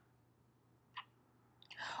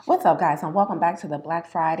What's up, guys, and welcome back to the Black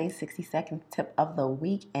Friday 60-second tip of the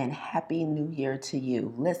week, and Happy New Year to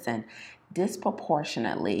you. Listen,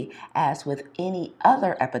 disproportionately, as with any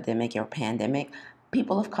other epidemic or pandemic,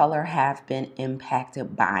 people of color have been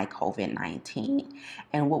impacted by COVID-19.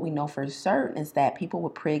 And what we know for certain is that people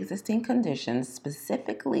with pre-existing conditions,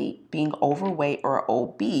 specifically being overweight or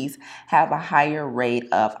obese, have a higher rate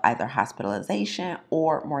of either hospitalization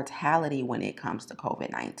or mortality when it comes to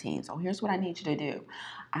COVID-19. So here's what I need you to do.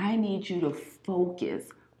 I need you to focus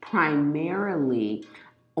primarily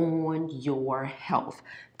on your health.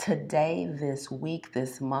 Today, this week,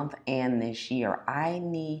 this month, and this year, I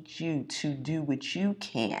need you to do what you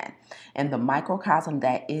can in the microcosm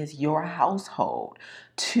that is your household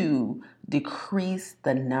to decrease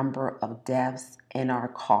the number of deaths in our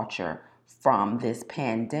culture from this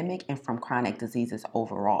pandemic and from chronic diseases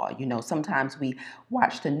overall. You know, sometimes we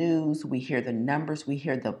watch the news, we hear the numbers, we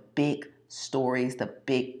hear the big stories, the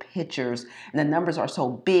big pictures, and the numbers are so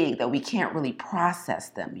big that we can't really process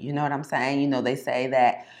them. You know what I'm saying? You know, they say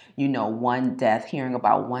that, hearing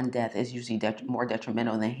about one death is usually more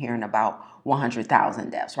detrimental than hearing about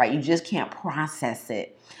 100,000 deaths, right? You just can't process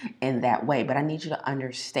it in that way. But I need you to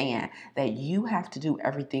understand that you have to do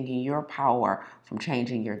everything in your power, from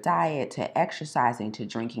changing your diet to exercising to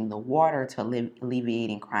drinking the water to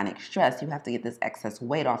alleviating chronic stress. You have to get this excess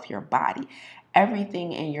weight off your body.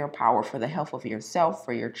 Everything in your power for the health of yourself,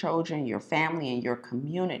 for your children, your family, and your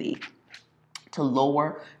community, to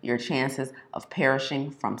lower your chances of perishing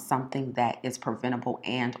from something that is preventable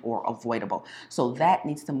and or avoidable. So that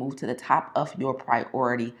needs to move to the top of your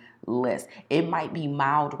priority list. It might be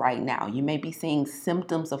mild right now. You may be seeing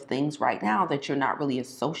symptoms of things right now that you're not really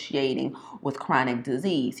associating with chronic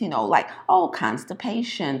disease, like,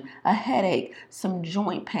 constipation, a headache, some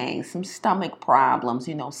joint pain, some stomach problems,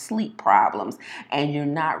 sleep problems, and you're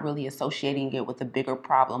not really associating it with a bigger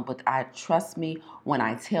problem. But trust me when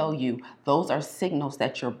I tell you, those are signals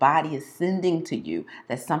that your body is sending to you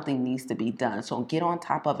that something needs to be done. So get on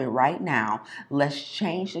top of it right now. Let's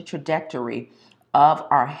change the trajectory of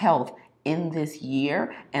our health in this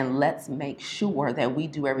year, and let's make sure that we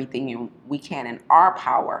do everything we can in our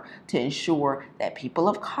power to ensure that people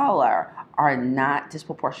of color are not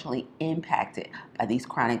disproportionately impacted by these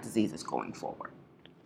chronic diseases going forward.